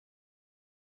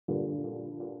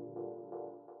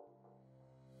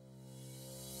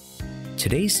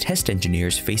Today's test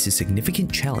engineers face a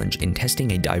significant challenge in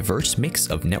testing a diverse mix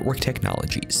of network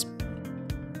technologies.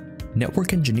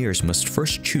 Network engineers must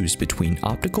first choose between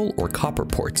optical or copper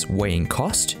ports, weighing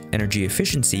cost, energy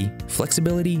efficiency,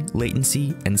 flexibility,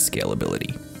 latency, and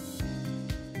scalability.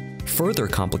 Further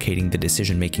complicating the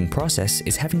decision-making process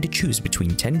is having to choose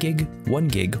between 10 gig, 1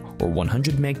 gig, or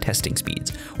 100 meg testing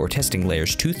speeds, or testing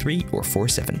layers 2.3 or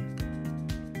 4.7.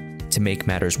 To make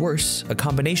matters worse, a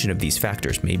combination of these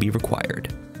factors may be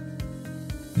required.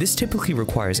 This typically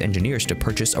requires engineers to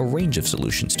purchase a range of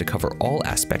solutions to cover all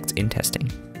aspects in testing.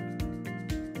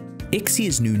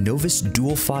 Ixia's new Novus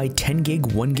Dual-PHY 10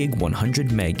 gig, 1 gig,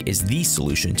 100 meg is the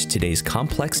solution to today's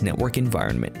complex network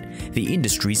environment, the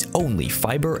industry's only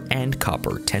fiber and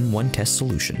copper 10-1 test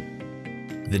solution.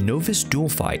 The Novus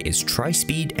Dual-PHY is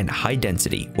tri-speed and high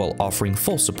density while offering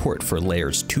full support for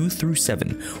layers 2 through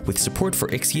 7 with support for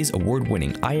Ixia's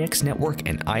award-winning IX network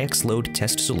and IX load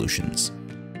test solutions.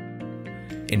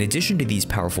 In addition to these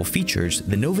powerful features,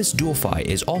 the Novus Dual-PHY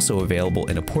is also available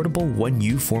in a portable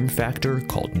 1U form factor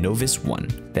called Novus One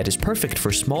that is perfect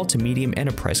for small to medium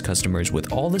enterprise customers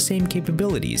with all the same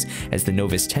capabilities as the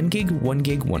Novus 10 gig, 1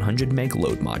 gig, 100 meg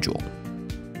load module.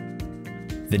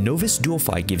 The Novus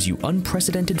Dual-PHY gives you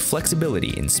unprecedented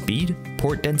flexibility in speed,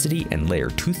 port density, and layer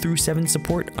 2 through 7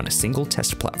 support on a single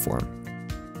test platform.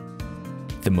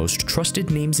 The most trusted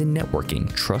names in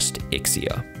networking trust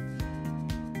Ixia.